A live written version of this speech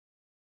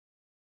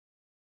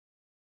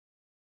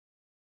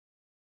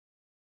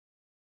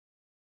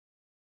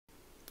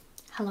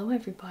Hello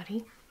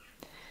everybody.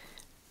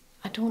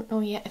 I don't know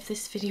yet if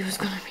this video is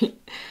going to be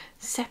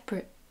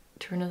separate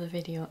to another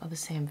video or the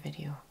same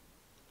video. I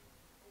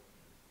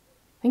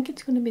think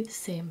it's going to be the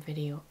same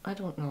video. I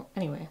don't know.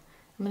 Anyway,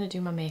 I'm going to do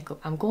my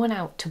makeup. I'm going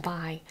out to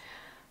buy...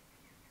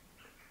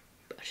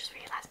 I just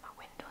realised my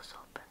window's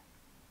open.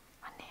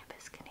 My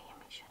neighbours can hear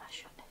me. Should I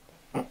shut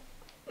it?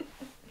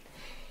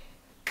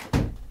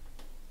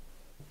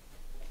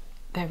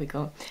 There we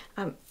go.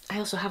 I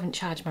also haven't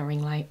charged my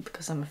ring light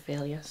because I'm a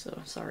failure, so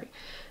sorry.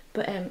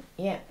 But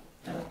yeah,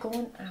 I'm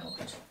going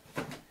out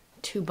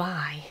to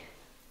buy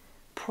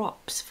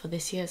props for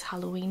this year's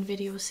Halloween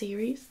video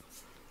series.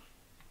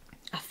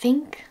 I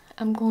think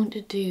I'm going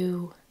to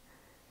do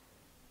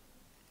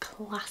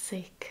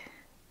classic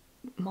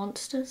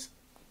monsters,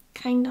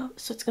 kind of.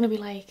 So it's going to be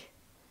like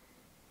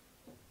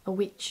a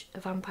witch, a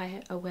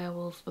vampire, a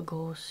werewolf, a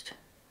ghost,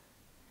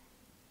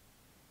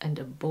 and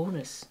a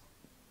bonus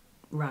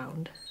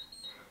round.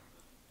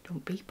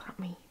 Don't beep at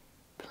me,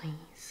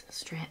 please.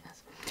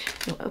 Straightness.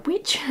 No, a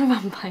witch, a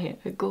vampire,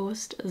 a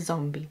ghost, a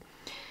zombie,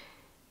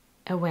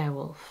 a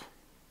werewolf.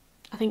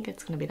 I think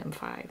it's going to be them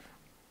 5.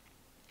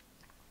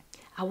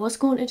 I was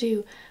going to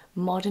do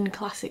modern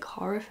classic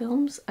horror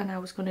films, and I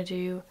was going to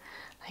do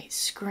like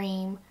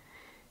Scream,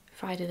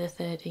 Friday the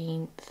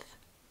 13th,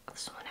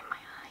 there's one in my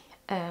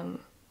eye,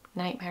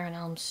 Nightmare on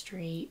Elm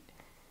Street.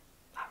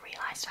 I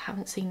realised I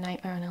haven't seen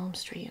Nightmare on Elm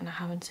Street and I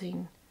haven't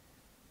seen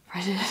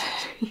Friday the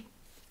 13th.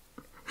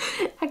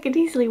 I could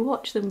easily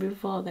watch them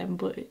before then,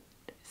 but it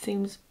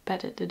seems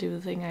better to do the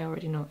thing I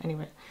already know.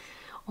 Anyway,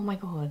 oh my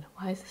god,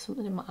 why is there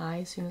something in my eye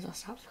as soon as I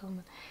start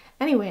filming?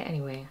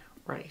 Anyway,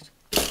 right.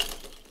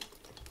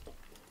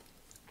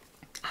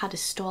 I had a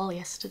stall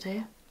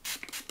yesterday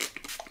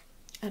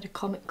at a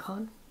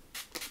Comic-Con.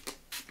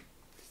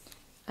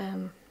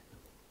 And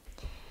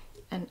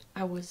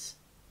I was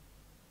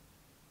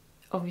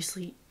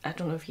obviously, I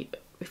don't know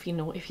if you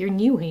know, if you're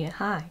new here,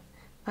 hi.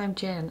 I'm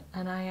Jen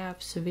and I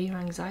have severe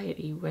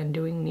anxiety when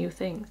doing new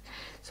things.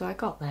 So I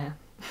got there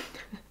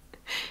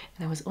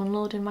and I was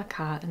unloading my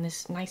cart, and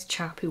this nice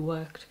chap who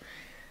worked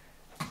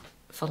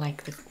for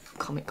like the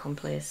Comic-Con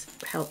place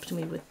helped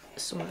me with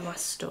some of my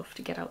stuff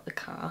to get out the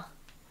car,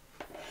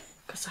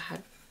 because I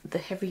had the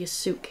heaviest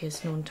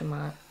suitcase known to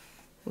man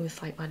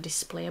with like my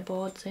display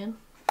boards in.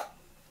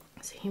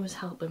 So he was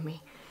helping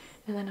me,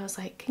 and then I was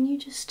like, can you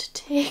just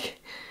take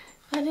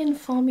that in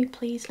for me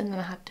please? And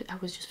then I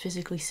was just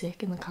physically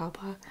sick in the car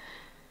park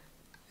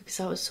because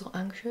I was so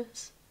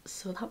anxious.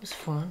 So that was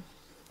fun,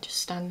 just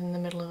standing in the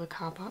middle of a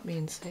car park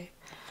being sick.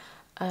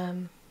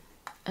 And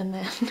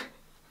then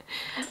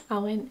I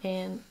went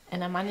in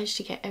and I managed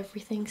to get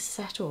everything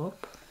set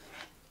up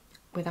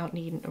without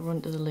needing to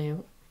run to the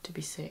loo to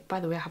be sick.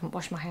 By the way, I haven't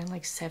washed my hair in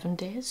like 7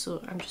 days,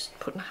 so I'm just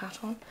putting a hat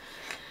on.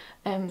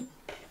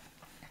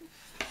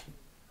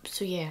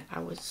 So yeah,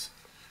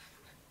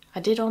 I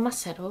did all my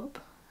setup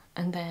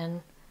and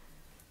then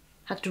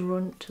had to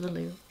run to the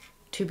loo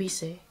to be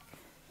sick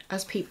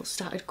as people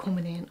started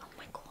coming in. Oh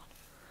my god.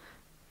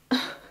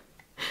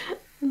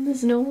 And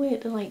there's no way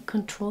to like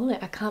control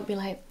it. I can't be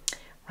like,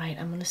 right,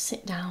 I'm gonna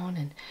sit down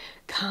and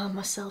calm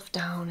myself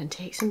down and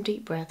take some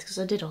deep breaths, because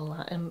I did all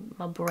that and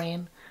my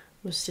brain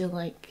was still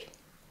like,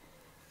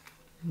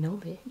 no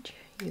bitch,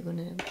 you're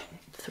gonna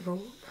throw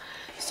up.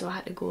 So I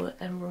had to go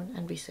and run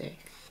and be sick.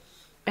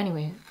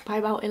 Anyway, by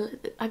about,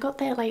 I got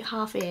there like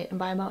 8:30, and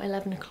by about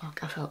 11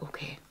 o'clock I felt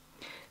okay.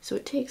 So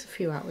it takes a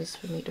few hours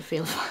for me to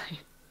feel fine.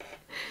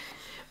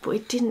 But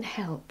it didn't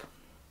help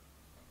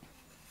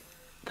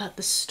that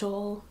the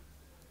stall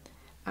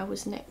I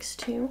was next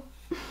to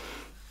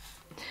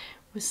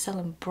was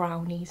selling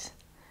brownies.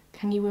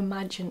 Can you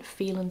imagine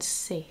feeling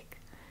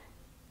sick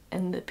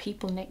and the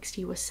people next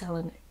to you were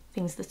selling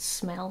things that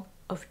smell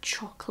of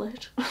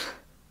chocolate?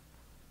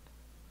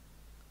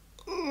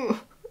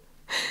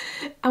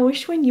 I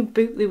wish when you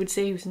boot they would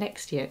say who's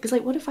next to you, because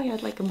like what if I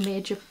had like a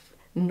major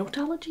nut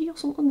allergy or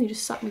something? They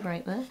just sat me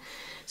right there.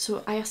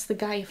 So I asked the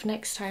guy if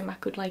next time I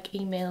could like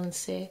email and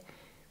say,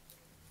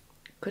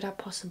 could I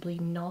possibly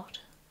not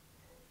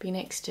be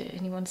next to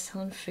anyone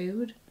selling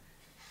food?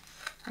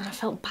 And I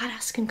felt bad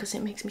asking because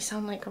it makes me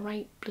sound like a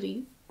right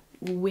bloody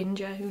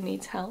whinger who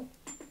needs help.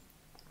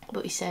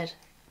 But he said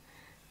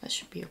that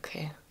should be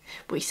okay.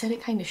 But he said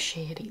it kind of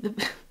shady.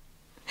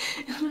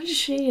 It's not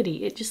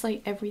shady, it just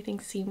like everything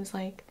seems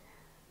like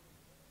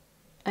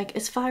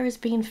as far as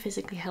being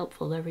physically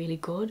helpful, they're really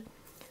good,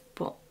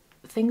 but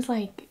things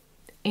like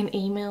in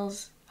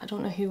emails, I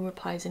don't know who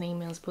replies in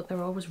emails, but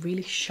they're always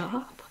really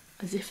sharp,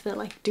 as if they're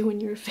like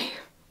doing you a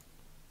favour.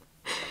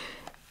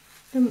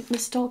 The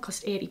stall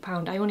cost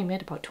 £80. I only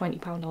made about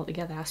 £20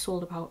 altogether. I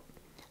sold about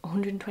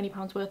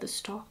 £120 worth of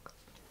stock,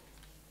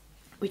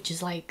 which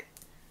is like,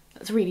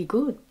 that's really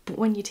good, but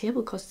when your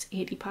table costs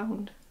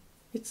 £80,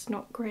 it's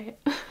not great.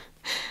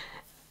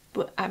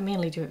 But I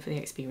mainly do it for the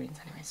experience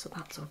anyway, so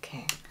that's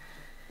okay.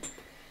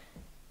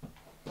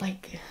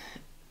 Like,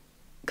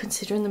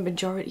 considering the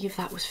majority of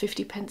that was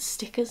 50p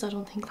stickers, I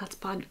don't think that's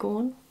bad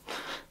going.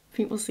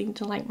 People seem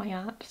to like my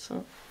art,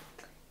 so.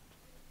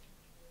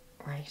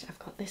 Right, I've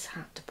got this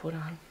hat to put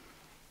on.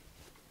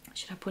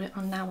 Should I put it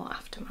on now or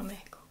after my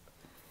makeup?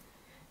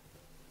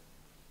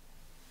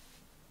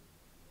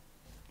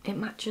 It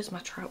matches my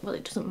trousers. Well,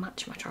 it doesn't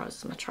match my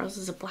trousers. My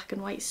trousers are black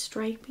and white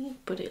stripy,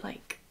 but it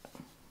like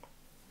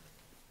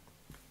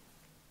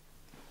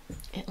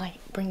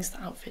brings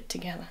the outfit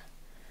together.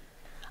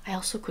 I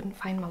also couldn't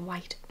find my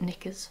white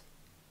knickers,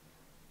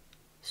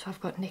 so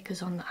I've got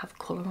knickers on that have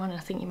colour on, and I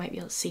think you might be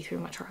able to see through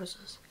my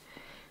trousers.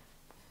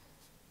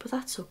 But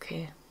that's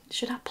okay.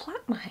 Should I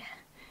plait my hair?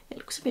 It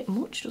looks a bit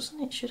much,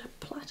 doesn't it? Should I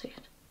plait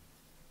it?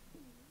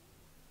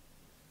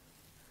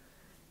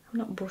 I'm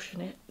not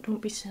brushing it,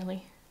 don't be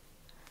silly.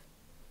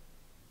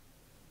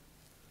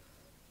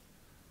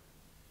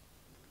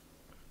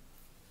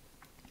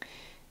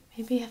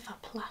 Maybe if I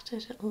plait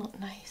it, it'll look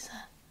nicer.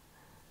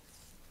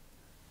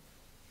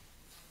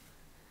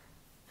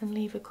 And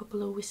leave a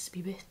couple of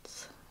wispy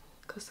bits,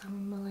 because I'm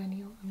a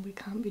millennial and we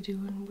can't be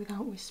doing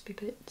without wispy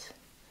bits.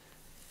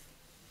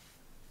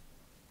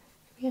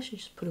 Maybe I should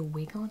just put a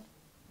wig on.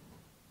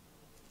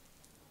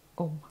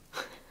 Oh.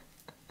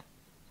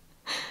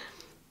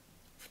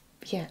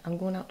 Yeah, I'm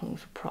going out looking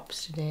for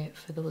props today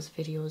for those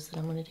videos that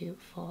I'm going to do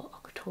for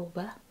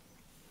October.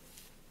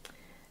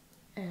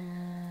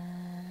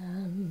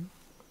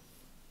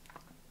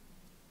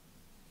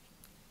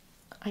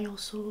 I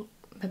also,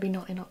 maybe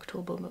not in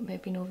October, but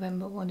maybe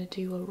November, want to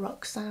do a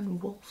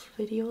Roxanne Wolf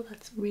video.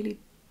 That's a really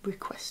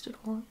requested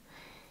one,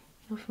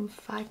 you know, from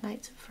Five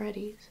Nights at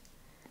Freddy's.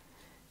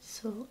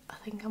 So I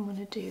think I'm going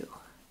to do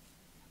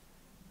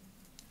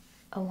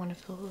one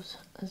of those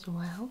as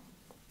well.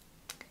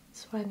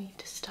 So I need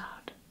to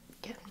start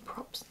getting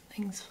props and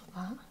things for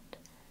that.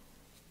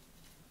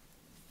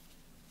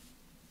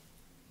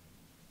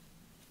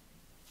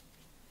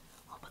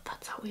 Oh, but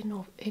that's out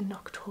in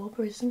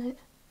October, isn't it?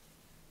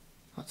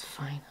 That's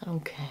fine, I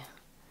don't care.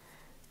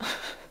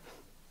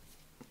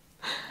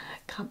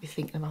 Can't be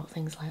thinking about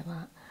things like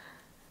that.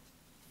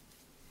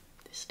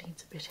 This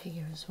needs a bit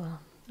here as well,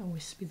 a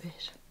wispy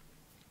bit.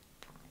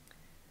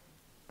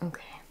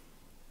 Okay.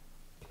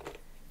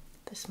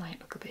 This might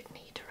look a bit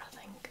neater, I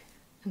think.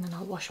 And then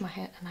I'll wash my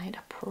hair tonight,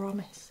 I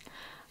promise.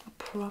 I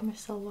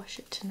promise I'll wash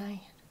it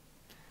tonight.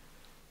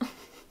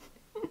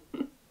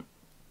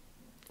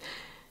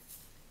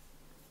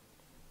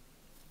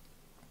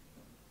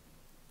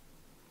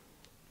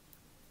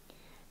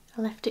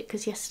 I left it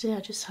because yesterday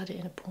I just had it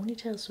in a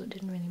ponytail, so it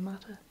didn't really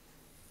matter.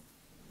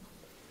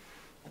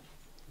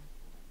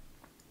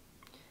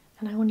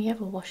 And I only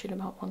ever wash it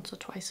about once or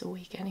twice a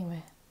week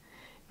anyway.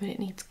 When it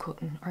needs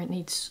cutting or it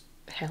needs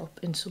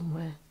help in some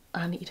way.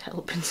 I need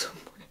help in some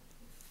way.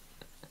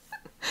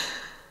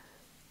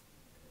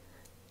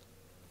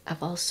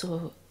 I've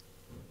also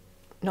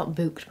not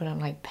booked, but I'm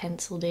like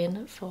penciled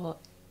in for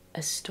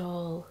a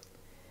stall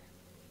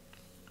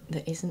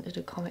that isn't at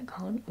a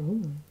Comic-Con.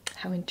 Ooh,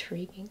 how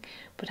intriguing.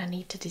 But I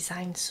need to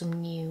design some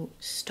new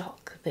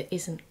stock that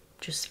isn't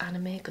just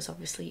anime, because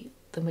obviously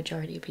the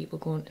majority of people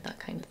going to that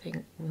kind of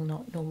thing will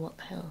not know what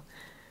the hell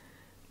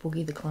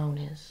Boogie the Clown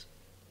is.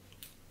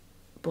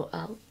 But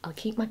I'll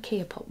keep my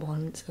K-pop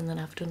ones, and then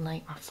I've done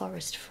like my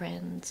Forest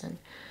Friends and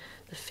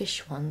the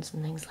fish ones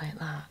and things like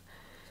that.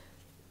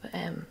 But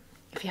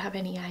if you have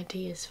any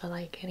ideas for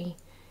like any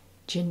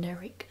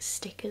generic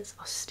stickers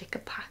or sticker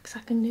packs I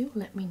can do,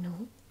 let me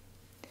know.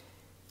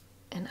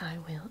 And I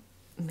will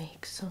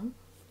make some.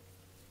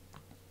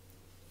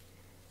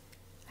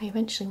 I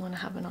eventually want to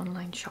have an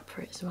online shop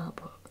for it as well,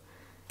 but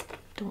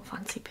don't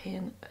fancy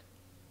paying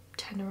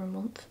 £10 a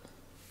month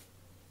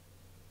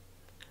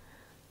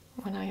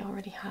when I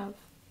already have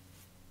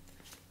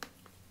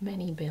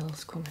many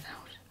bills coming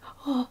out.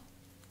 Oh!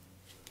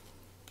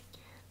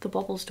 The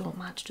bobbles don't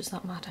match, does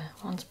that matter?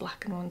 One's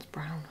black and one's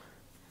brown.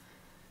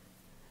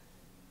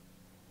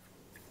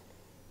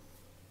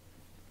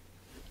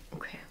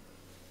 Okay.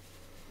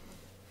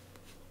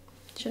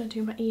 Should I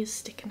do my ears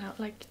sticking out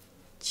like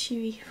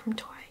Chewy from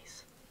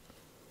Twice?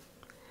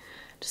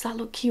 Does that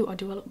look cute or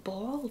do I look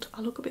bald? I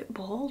look a bit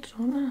bald,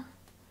 don't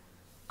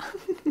I?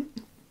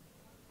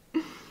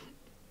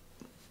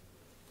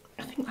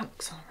 I think that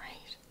looks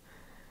alright.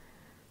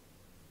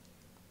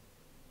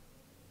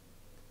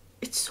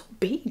 It's so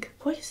big.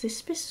 Why is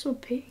this bit so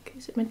big?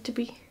 Is it meant to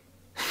be?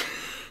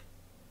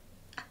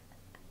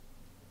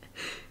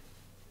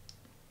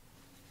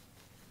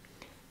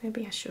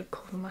 Maybe I should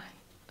cover my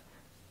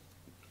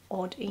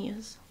odd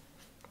ears.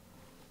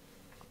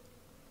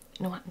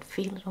 You know, I can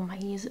feel it on my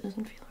ears, it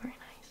doesn't feel very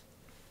nice.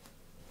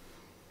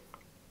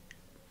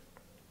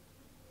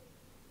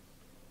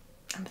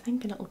 I'm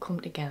thinking it'll come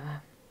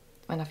together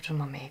when I've done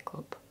my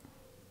makeup,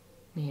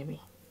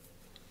 maybe.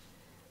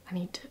 I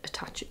need to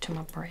attach it to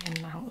my brain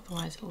now,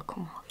 otherwise it'll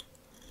come off.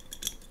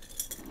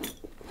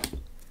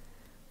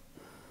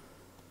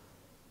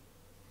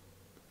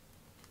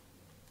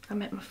 I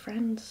met my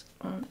friends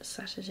on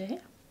Saturday.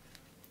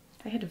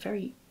 I had a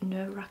very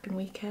nerve-wracking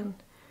weekend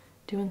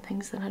doing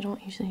things that I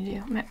don't usually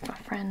do. I met my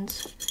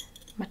friends,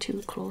 my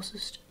two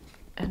closest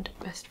and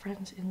best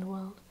friends in the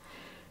world,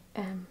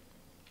 from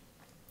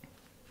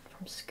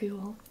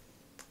school,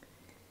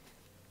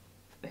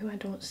 who I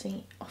don't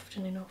see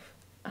often enough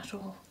at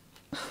all.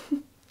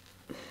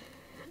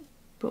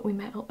 But we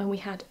met up and we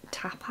had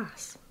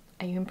tapas.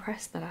 Are you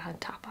impressed that I had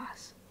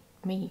tapas?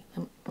 Me,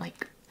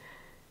 like,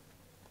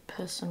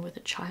 person with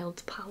a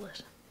child's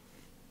palate.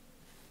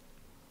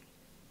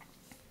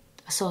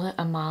 I saw that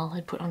Amal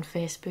had put on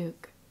Facebook.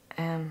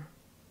 It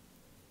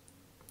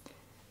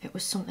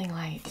was something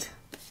like,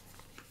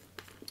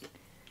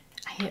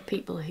 I hate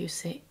people who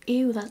say,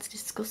 ew, that's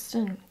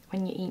disgusting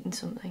when you're eating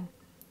something.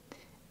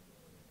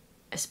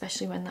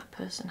 Especially when that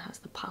person has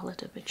the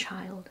palate of a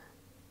child.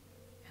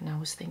 And I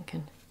was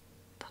thinking,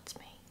 that's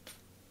me.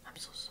 I'm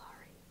so sorry.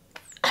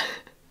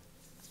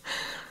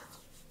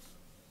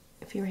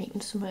 If you're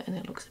eating something and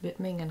it looks a bit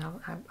minging,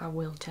 I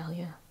will tell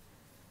you.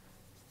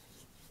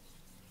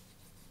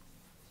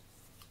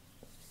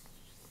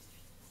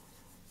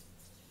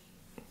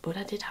 But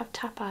I did have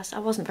tapas. I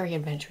wasn't very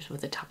adventurous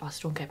with the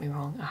tapas, don't get me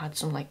wrong. I had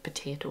some like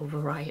potato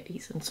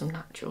varieties and some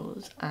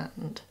nachos,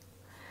 and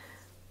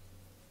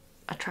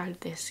I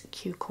tried this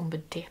cucumber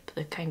dip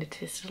that kind of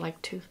tasted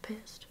like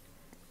toothpaste.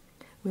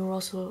 We were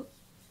also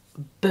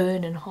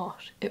burning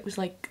hot. It was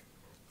like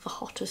the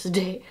hottest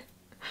day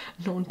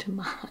known to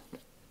man.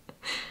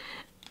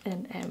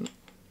 And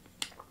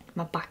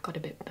my back got a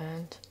bit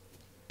burnt.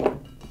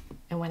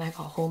 And when I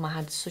got home I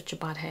had such a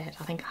bad head.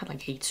 I think I had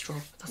like heat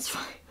stroke. That's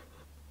fine.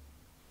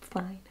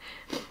 Fine.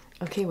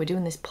 Okay, we're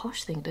doing this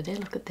posh thing today.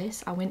 Look at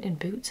this. I went in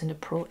Boots and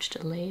approached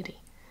a lady.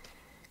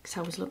 Because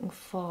I was looking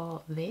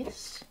for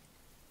this.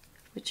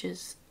 Which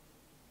is...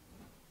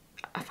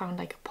 I found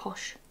like a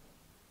posh...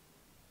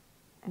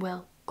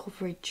 well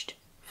coveraged,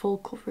 full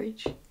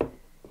coverage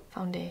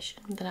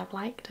foundation that I've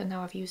liked, and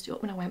now I've used it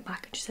up, and I went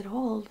back and she said, oh,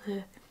 all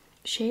the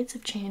shades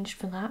have changed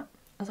for that. I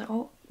was like,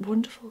 oh,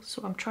 wonderful.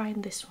 So I'm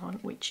trying this one,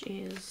 which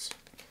is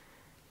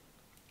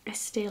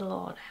Estee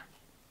Lauder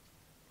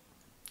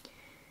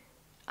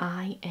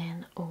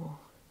INO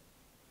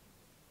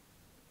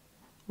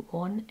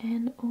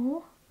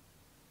 1NO.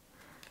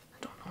 I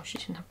don't know, she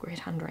didn't have great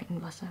handwriting,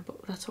 bless her,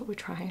 but that's what we're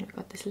trying. We've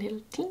got this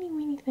little teeny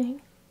weeny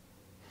thing.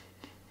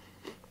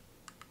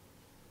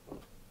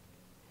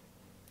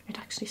 It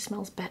actually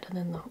smells better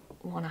than the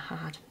one I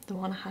had. The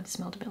one I had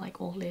smelled a bit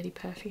like old lady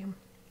perfume.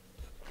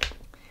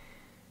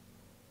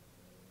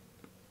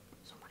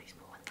 Somebody's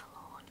mowing the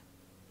lawn.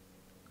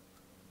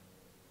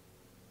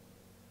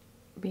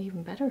 It'd be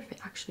even better if it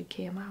actually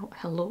came out.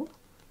 Hello?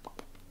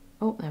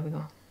 Oh, there we go.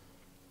 I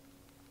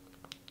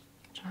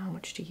don't know how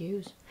much to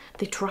use.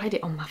 They tried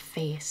it on my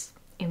face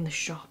in the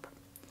shop.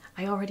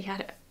 I already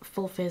had a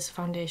full face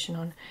foundation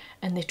on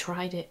and they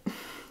tried it.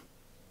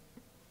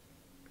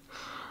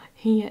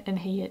 Here and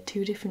here,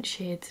 2 different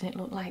shades, and it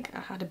looked like I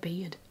had a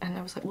beard. And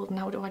I was like, well,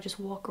 now do I just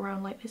walk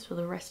around like this for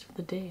the rest of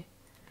the day?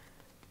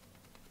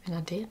 And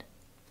I did.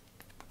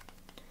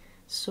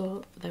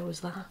 So there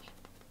was that.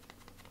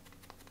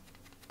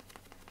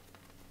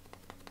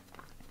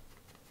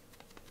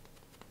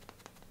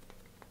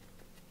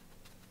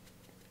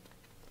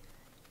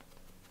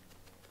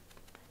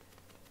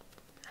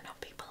 I know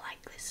people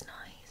like this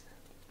noise.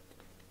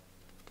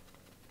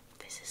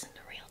 This isn't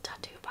a real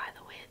tattoo, by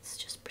the way, it's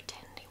just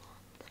pretending.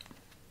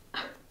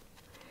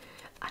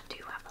 I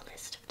do have a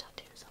list of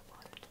tattoos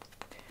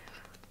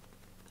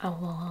I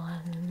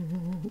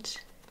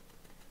want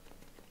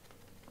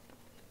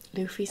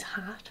Luffy's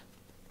hat.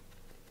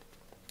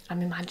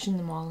 I'm imagining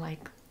them all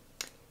like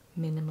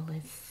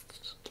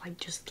minimalist, like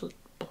just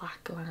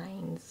black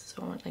lines.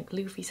 So I want like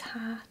Luffy's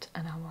hat,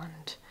 and I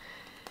want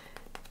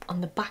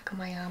on the back of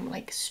my arm,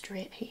 like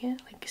straight here,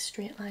 like a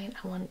straight line,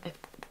 I want a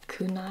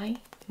kunai, you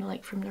know,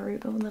 like from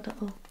Naruto, the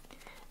little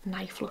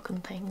knife looking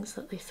things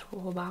that they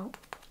throw about.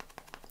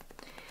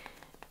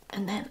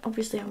 And then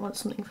obviously I want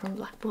something from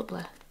Black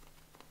Butler,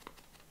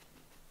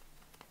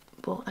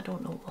 but I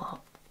don't know what.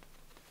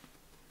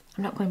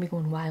 I'm not going to be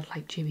going wild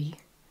like Jibby,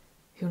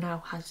 who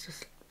now has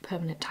just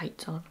permanent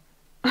tights on.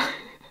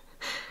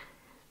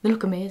 They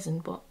look amazing,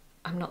 but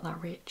I'm not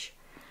that rich.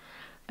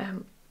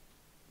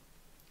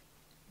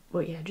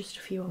 But yeah, just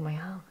a few on my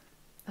arm.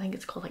 I think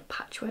it's called like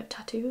patchwork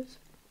tattoos,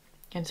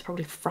 and it's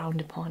probably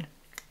frowned upon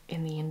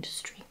in the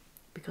industry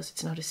because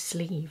it's not a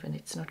sleeve and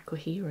it's not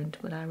coherent,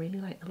 but I really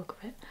like the look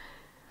of it.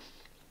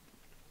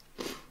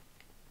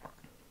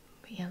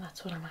 But yeah,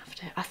 that's what I'm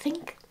after. I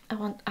think I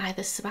want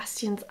either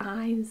Sebastian's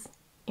eyes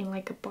in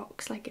like a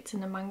box like it's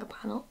in a manga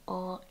panel,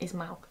 or his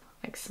mouth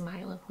like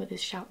smiling with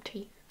his sharp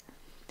teeth.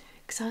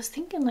 Because I was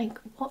thinking, like,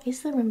 what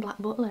is there in Black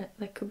Butler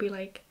that could be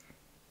like,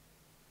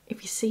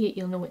 if you see it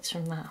you'll know it's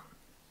from that,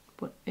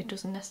 but it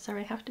doesn't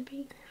necessarily have to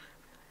be.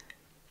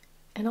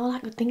 And all I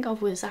could think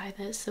of was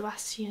either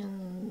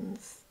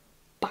Sebastian's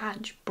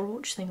badge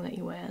brooch thing that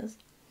he wears,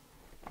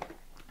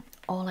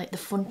 or like the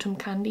Funtum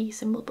candy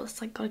symbol, but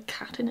it's like got a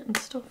cat in it and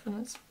stuff,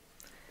 and it's a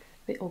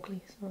bit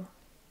ugly. So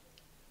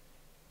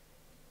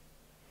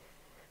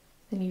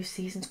the new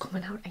season's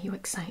coming out. Are you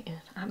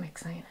excited? I'm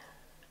excited.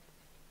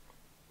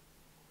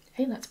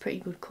 Hey, that's pretty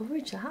good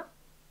coverage, that.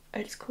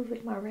 It's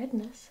covered my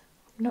redness.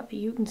 Not that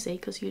you can see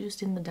because you're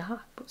just in the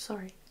dark, but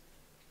sorry.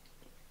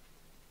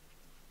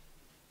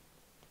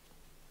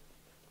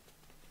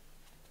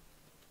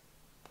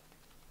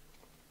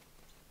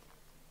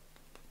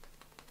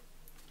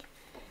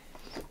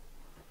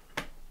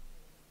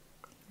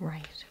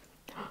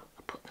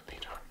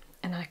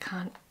 I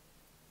can't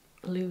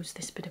lose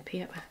this bit of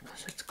paper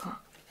because it's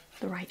got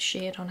the right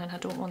shade on it. I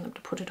don't want them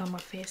to put it on my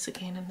face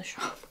again in the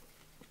shop.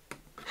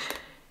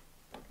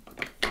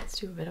 Let's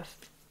do a bit of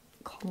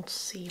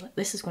concealer.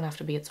 This is going to have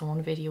to be its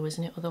own video,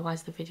 isn't it?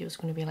 Otherwise the video is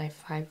going to be like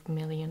 5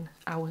 million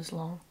hours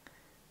long.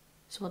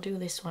 So I'll do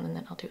this one and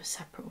then I'll do a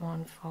separate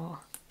one for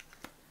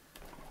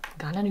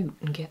going out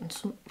and getting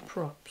some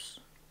props.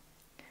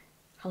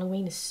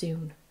 Halloween is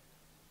soon.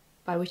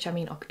 By which I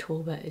mean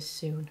October is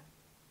soon.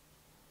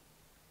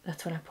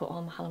 That's when I put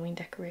all my Halloween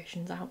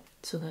decorations out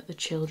so that the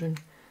children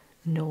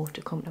know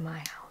to come to my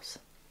house.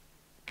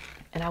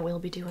 And I will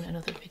be doing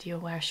another video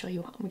where I show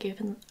you what I'm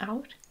giving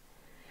out.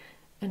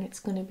 And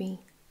it's going to be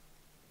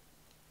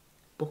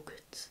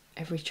buckets.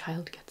 Every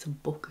child gets a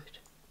bucket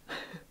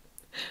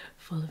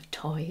full of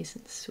toys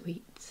and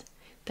sweets.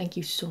 Thank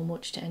you so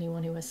much to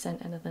anyone who has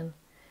sent anything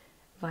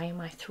via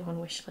my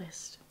Thrawn wish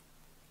list.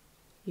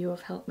 You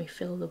have helped me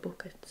fill the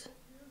buckets.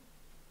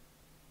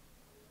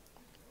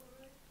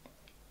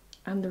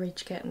 And they're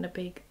each getting a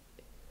big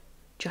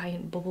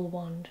giant bubble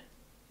wand.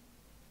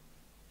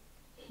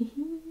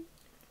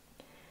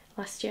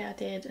 Last year I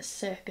did a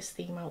circus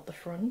theme out the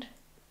front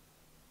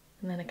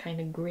and then a kind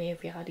of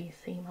graveyardy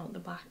theme out the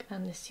back,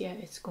 and this year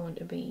it's going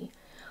to be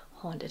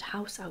haunted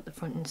house out the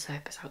front and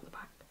circus out the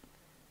back,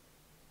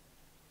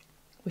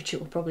 which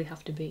it will probably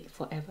have to be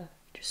forever,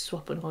 just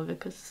swapping over,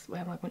 because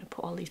where am I going to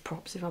put all these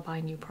props if I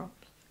buy new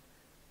props?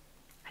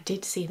 I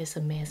did see this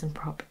amazing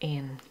prop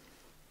in,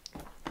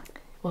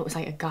 well, it was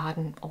like a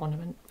garden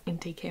ornament in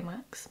TK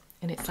Maxx,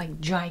 and it's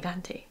like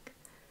gigantic,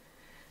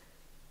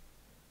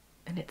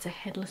 and it's a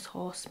headless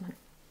horseman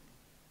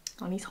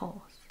on his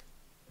horse,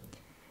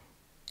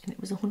 and it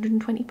was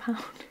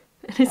 £120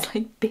 and it's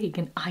like big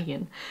and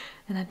iron,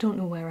 and I don't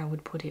know where I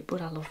would put it,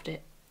 but I loved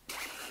it.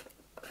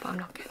 But I'm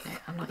not getting it,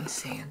 I'm not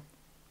insane.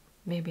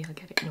 Maybe I'll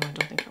get it. No, I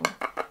don't think I will.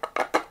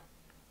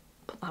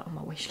 Put that on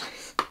my wish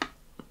list.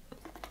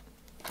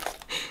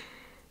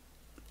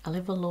 I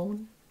live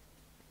alone,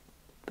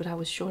 but I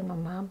was showing my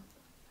mum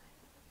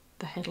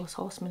the headless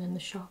horseman in the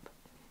shop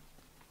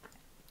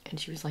and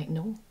she was like,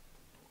 no,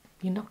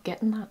 you're not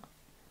getting that.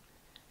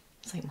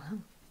 It's like,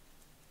 Mum,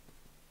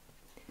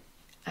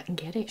 I can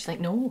get it. She's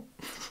like, no.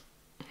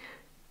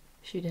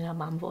 She did her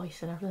mum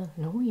voice and everything.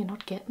 No, you're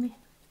not getting it.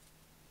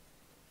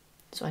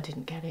 So I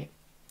didn't get it.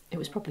 It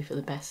was probably for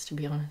the best, to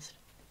be honest.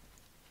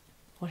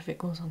 What if it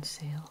goes on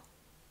sale?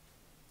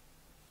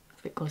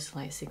 If it goes to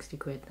like 60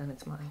 quid, then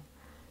it's mine.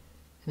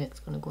 And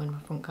it's going to go in my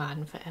front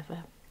garden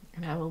forever.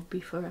 And I will be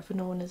forever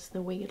known as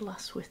the weird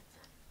lass with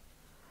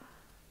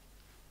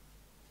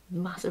the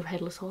massive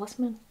headless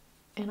horseman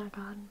in our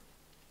garden.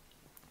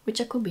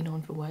 Which I could be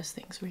known for worse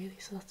things, really,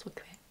 so that's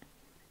okay.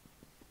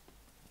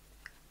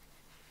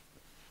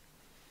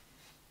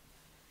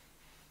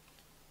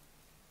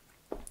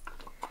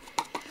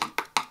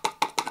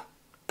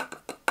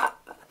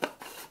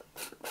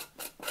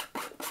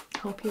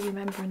 Hope you're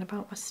remembering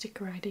about my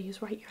sticker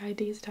ideas. Write your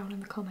ideas down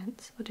in the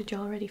comments, or did you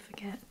already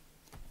forget?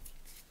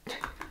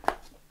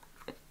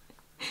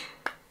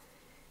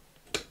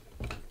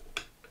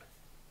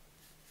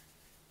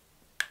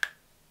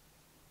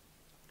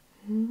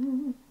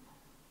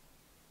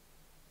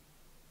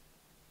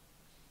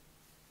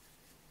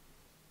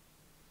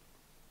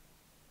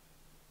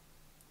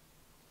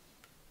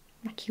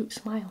 My cute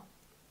smile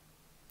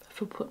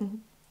for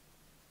putting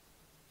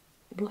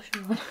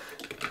blusher on.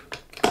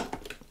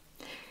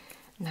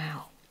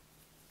 Now,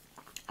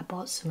 I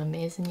bought some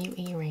amazing new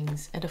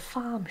earrings at a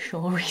farm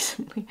show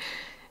recently.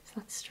 Is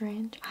that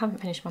strange? I haven't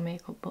finished my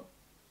makeup, but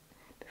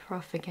before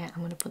I forget, I'm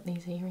going to put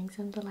these earrings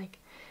in. They're like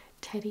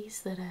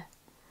teddies that are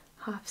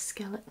half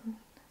skeleton,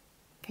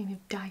 kind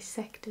of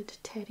dissected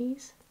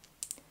teddies.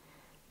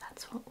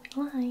 That's what we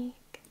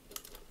like.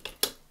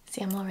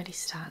 See, I'm already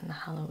starting the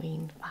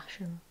Halloween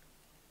fashion.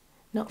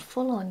 Not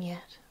full on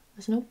yet.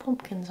 There's no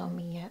pumpkins on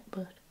me yet,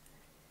 but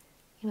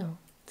you know,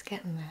 it's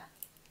getting there.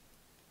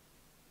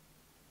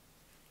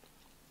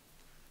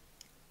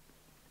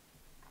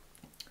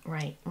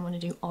 Right, I'm going to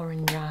do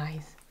orange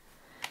eyes.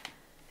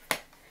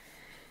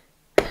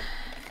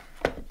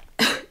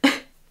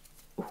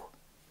 Ooh,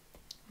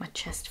 my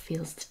chest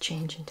feels the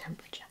change in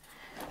temperature.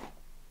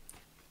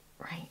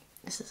 Right,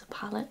 this is a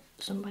palette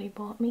somebody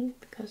bought me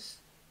because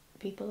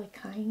people are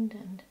kind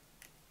and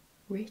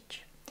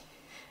rich.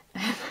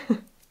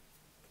 Let's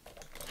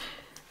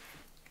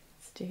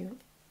do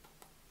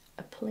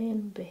a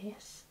plain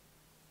base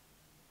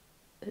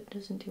that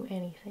doesn't do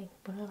anything,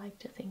 but I like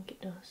to think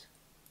it does.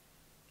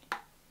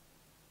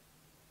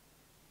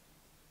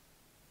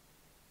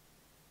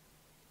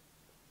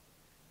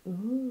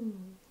 Ooh.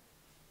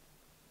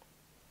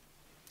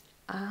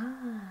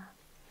 Ah.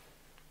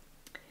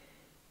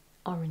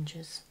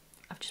 Oranges.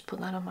 I've just put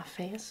that on my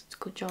face. It's a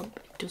good job,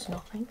 but it does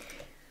nothing.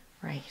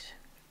 Right.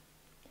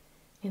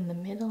 In the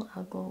middle,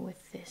 I'll go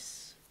with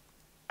this.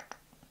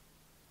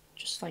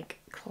 Just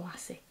like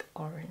classic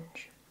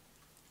orange.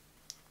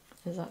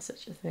 Is that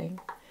such a thing?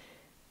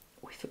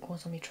 If it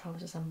goes on my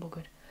trousers, I'm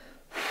buggered.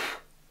 I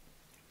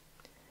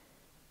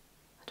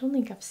don't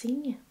think I've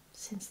seen you.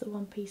 since the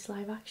One Piece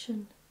live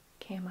action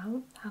came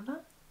out, have I?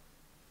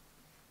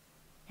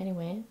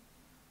 Anyway,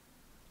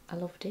 I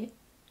loved it.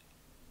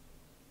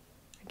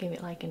 I gave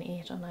it like an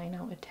 8 or 9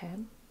 out of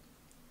 10.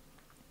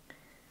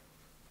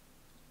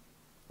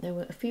 There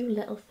were a few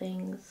little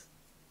things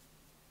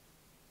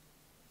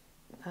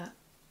that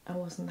I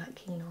wasn't that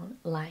keen on,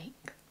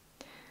 like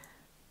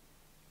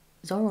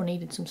Zoro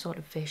needed some sort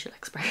of facial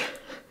expression.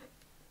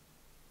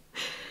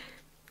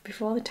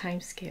 Before the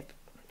time skip,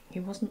 he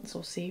wasn't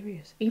so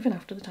serious. Even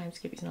after the time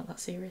skip, he's not that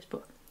serious,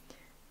 but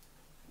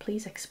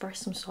please express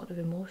some sort of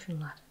emotion,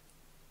 lad.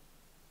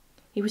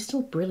 He was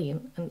still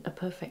brilliant and a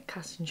perfect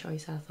casting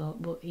choice, I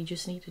thought, but he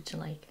just needed to,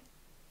 like,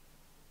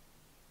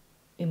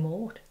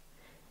 emote.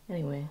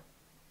 Anyway,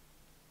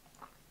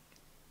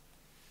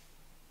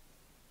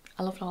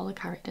 I loved all the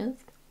characters.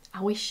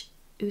 I wish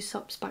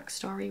Usopp's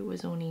backstory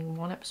was only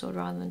 1 episode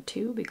rather than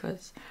 2,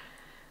 because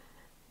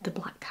the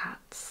Black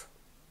Cats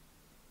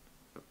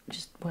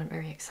just weren't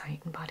very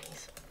exciting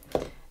baddies.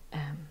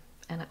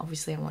 And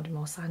obviously I wanted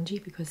more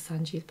Sanji, because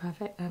Sanji is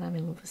perfect and I'm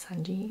in love with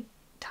Sanji.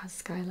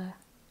 Taz Skylar,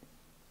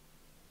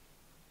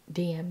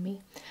 DM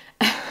me.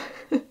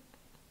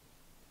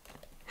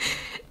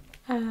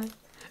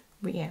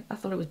 But yeah, I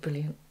thought it was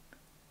brilliant.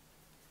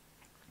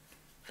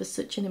 For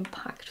such an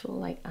impactful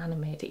like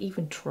anime, to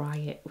even try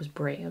it was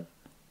brave.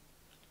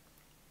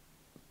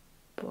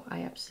 But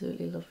I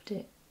absolutely loved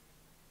it.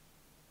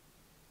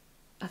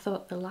 I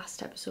thought the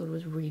last episode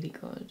was really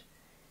good.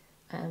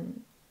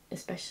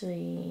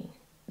 Especially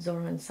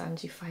Zoro and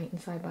Sanji fighting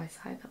side by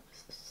side. That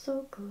was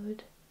so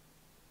good.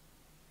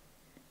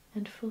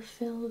 And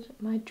fulfilled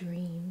my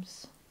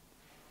dreams.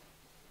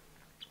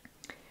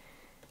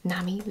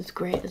 Nami was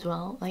great as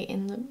well. Like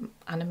in the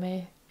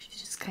anime, she's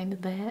just kind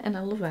of there and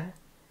I love her.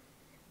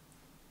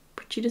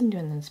 But she doesn't do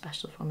anything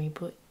special for me,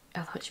 but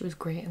I thought she was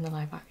great in the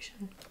live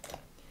action.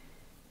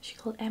 Is she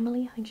called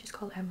Emily? I think she's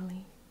called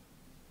Emily.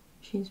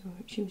 She was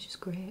just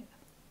great.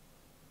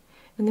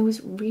 And there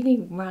was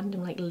really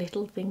random like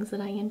little things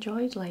that I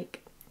enjoyed,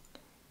 like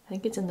I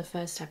think it's in the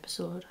first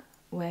episode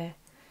where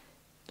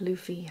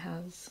Luffy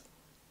has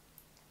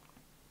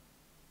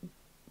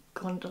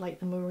gone to like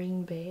the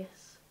marine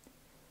base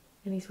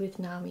and he's with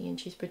Nami and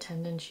she's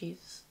pretending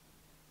she's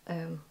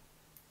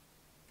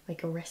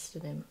like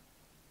arrested him,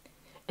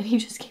 and he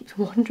just keeps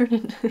wandering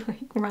into like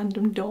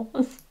random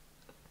doors.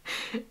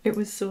 It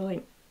was so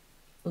like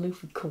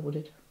Luffy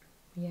coded.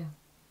 Yeah,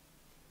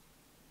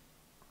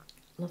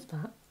 love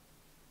that.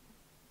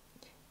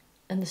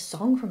 And the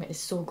song from it is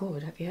so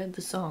good. Have you heard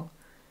the song?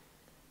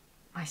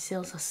 My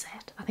Sails Are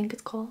Set, I think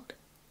it's called.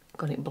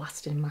 Got it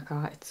blasted in my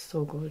car. It's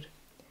so good.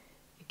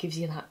 It gives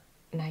you that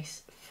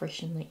nice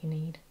freshen that you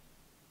need.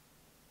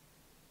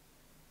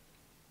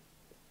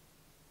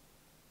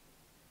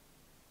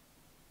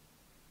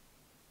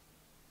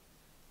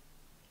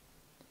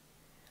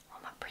 Oh,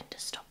 my printer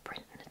stopped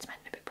printing. It's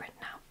meant to be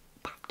printing out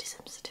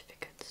baptism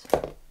certificates.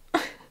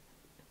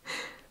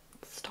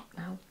 Stop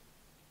now.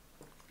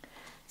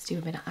 Let's do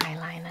a bit of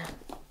eyeliner.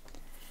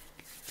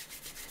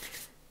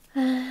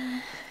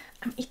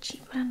 I'm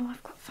itchy, but I know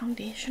I've got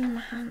foundation on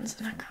my hands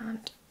and I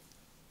can't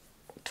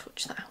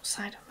touch the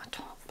outside of my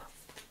top.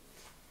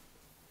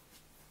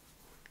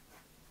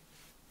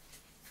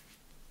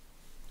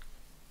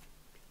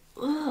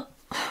 Ugh.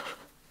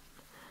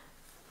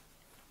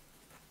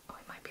 Oh,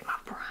 it might be my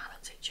bra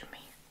that's itching me.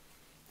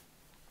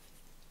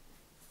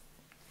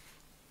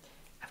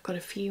 I've got a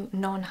few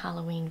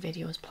non-Halloween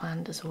videos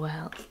planned as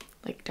well.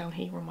 Like down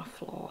here on my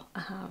floor,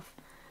 I have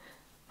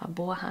my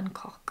Boa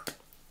Hancock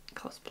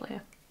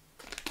cosplayer.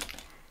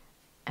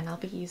 And I'll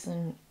be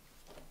using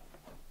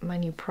my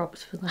new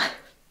props for that.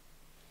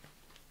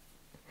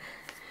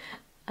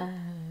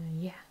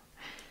 Yeah.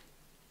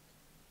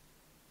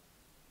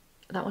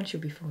 That one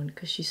should be fun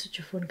because she's such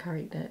a fun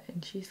character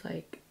and she's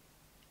like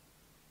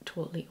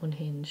totally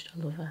unhinged. I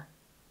love her.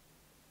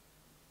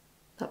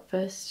 That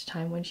first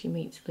time when she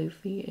meets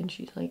Luffy and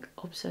she's like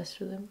obsessed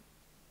with him.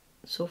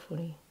 So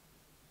funny.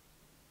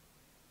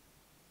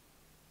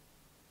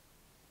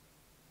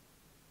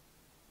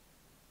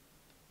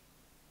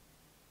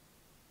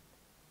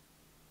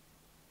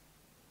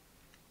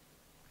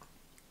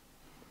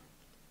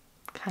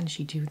 Can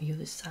she do the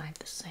other side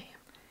the same?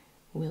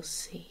 We'll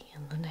see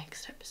in the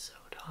next episode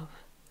of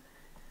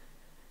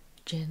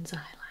Jen's eyeliner.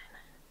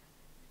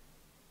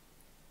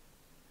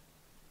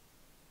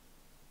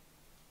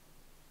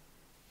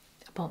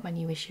 I bought my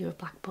new issue of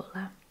Black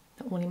Butler,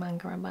 the only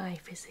manga I buy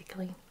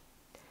physically.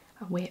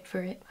 I wait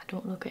for it, I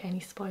don't look at any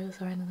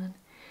spoilers or anything.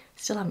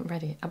 Still haven't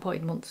read it. I bought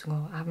it months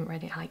ago, I haven't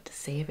read it. I like to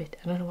save it.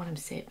 I don't know what I'm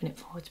saving it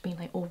for. It's been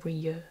like over a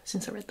year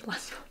since I read the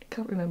last one. I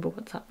can't remember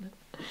what's happening.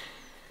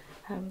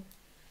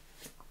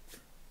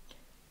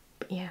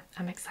 But yeah,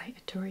 I'm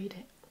excited to read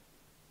it.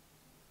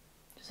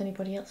 Does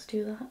anybody else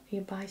do that? You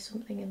buy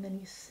something and then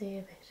you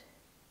save it?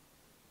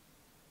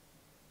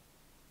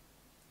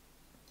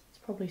 It's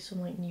probably some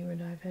like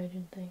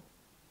neurodivergent thing.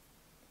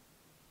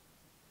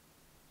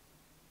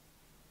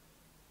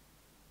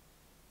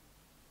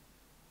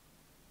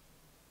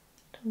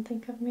 Don't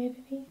think I've made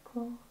it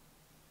equal.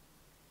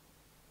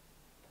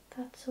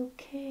 that's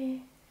okay.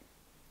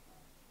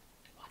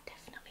 Oh, I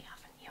definitely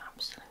haven't, you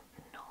absolute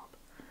knob.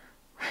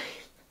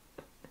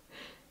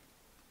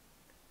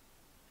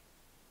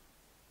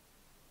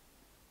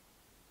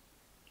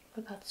 I've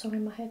got that song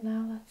in my head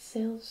now, that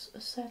Sales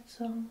a Set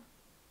song.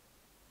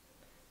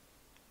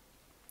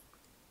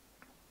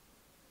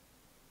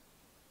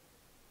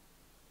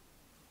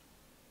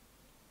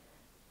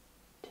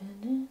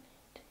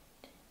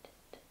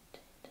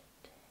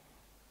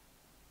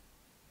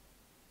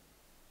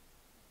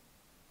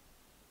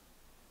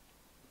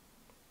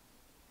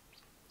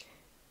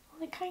 Well,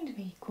 they're kind of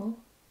equal.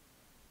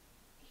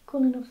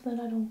 Equal enough that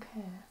I don't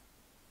care.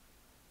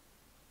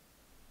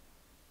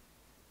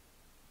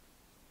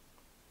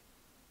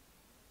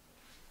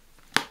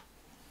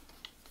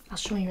 I'll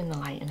show you in the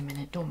light in a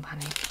minute, don't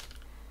panic.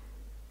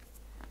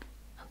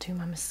 I'll do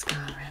my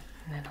mascara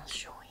and then I'll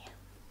show you.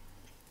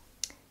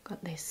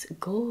 Got this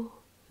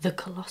the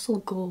Colossal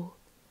Go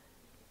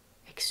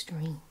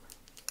Extreme.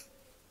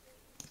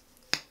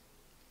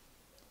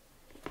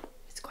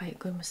 It's quite a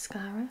good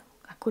mascara.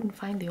 I couldn't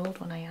find the old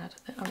one I had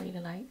that I really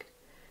liked.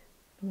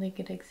 I don't think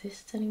it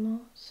exists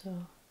anymore,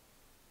 so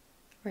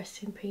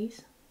rest in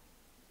peace,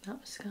 that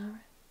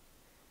mascara.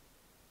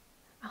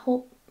 I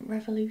hope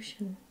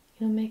Revolution,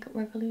 you know, Makeup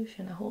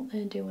Revolution, I hope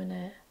they're doing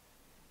a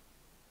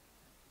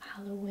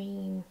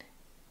Halloween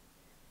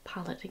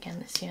palette again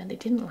this year. They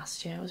didn't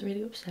last year, I was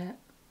really upset.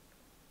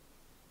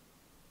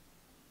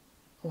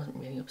 I wasn't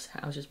really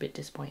upset, I was just a bit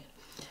disappointed.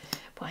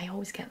 But I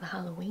always get the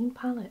Halloween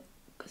palette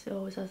because it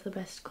always has the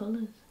best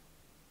colours.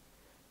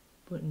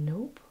 But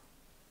nope.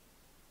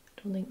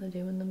 I don't think they're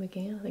doing them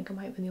again. I think I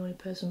might be the only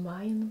person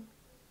buying them.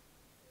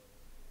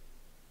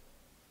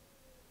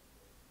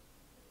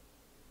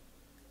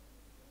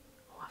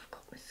 Oh, I've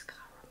got mascara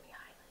on my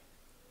eyelid.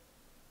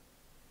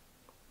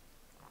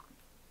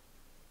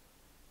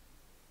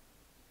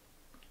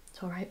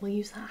 It's alright, we'll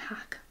use that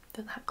hack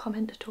that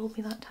commenter told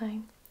me that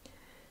time.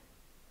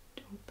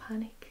 Don't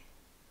panic.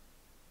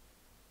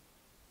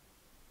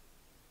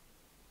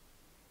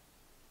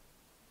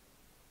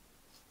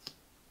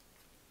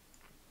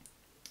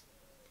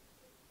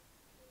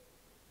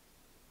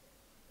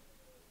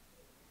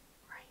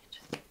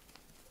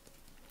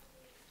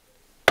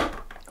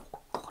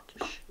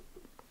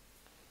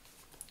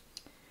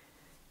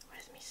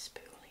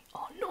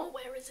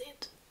 Is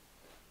it?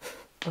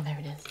 Oh, there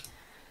it is.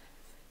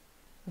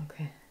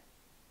 Okay.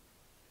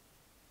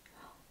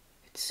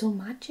 It's so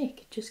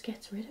magic, it just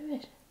gets rid of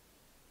it.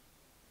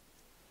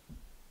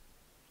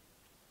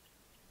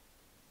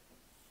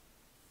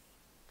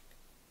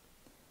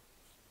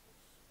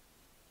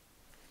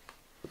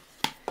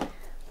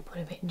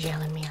 Put a bit of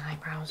gel in my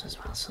eyebrows as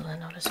well so they're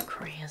not as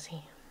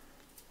crazy.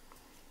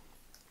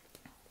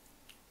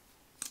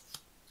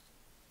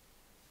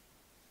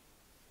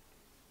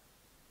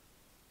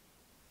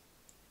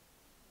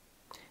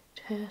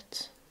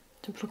 Hurts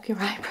to pluck your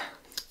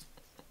eyebrows.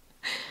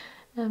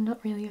 I'm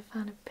not really a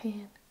fan of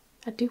pain.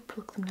 I do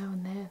pluck them now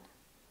and then,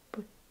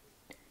 but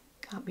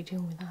can't be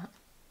doing with that.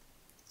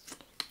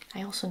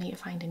 I also need to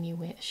find a new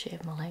way to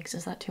shave my legs.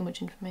 Is that too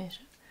much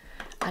information?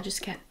 I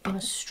just get, you know,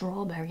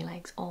 strawberry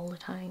legs all the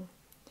time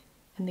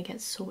and they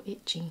get so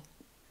itchy.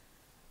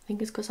 I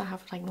think it's because I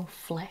have like no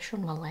flesh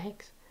on my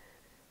legs.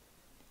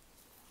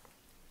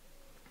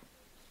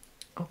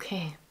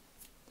 Okay,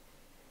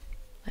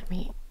 let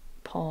me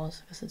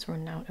pause because it's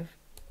running out of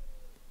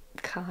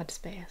card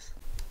space.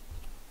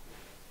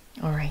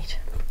 Alright.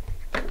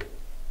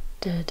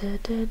 Da, da,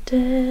 da,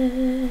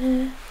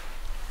 da.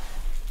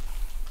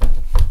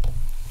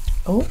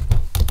 Oh.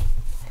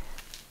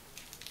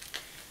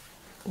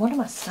 What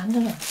am I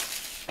standing on?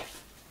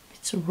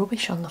 It's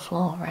rubbish on the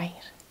floor, right?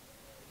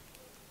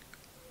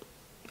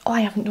 Oh,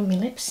 I haven't done my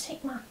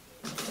lipstick, man.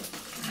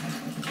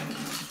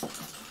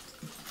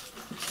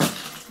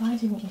 Why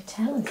didn't you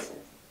tell us?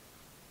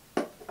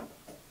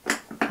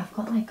 I've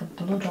got like a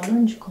blood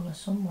orange colour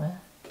somewhere.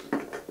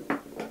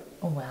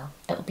 Oh well,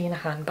 it'll be in a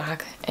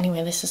handbag.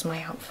 Anyway, this is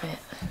my outfit.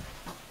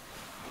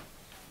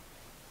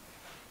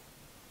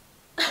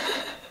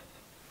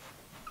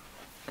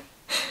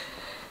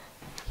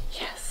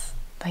 Yes,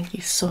 thank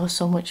you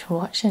so much for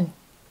watching.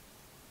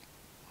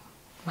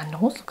 My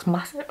nose looks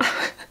massive.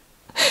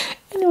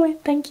 Anyway,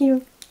 thank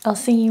you. I'll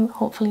see you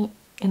hopefully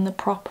in the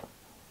prop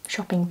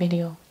shopping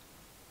video.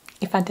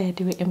 If I dare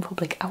do it in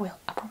public, I will,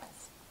 I promise.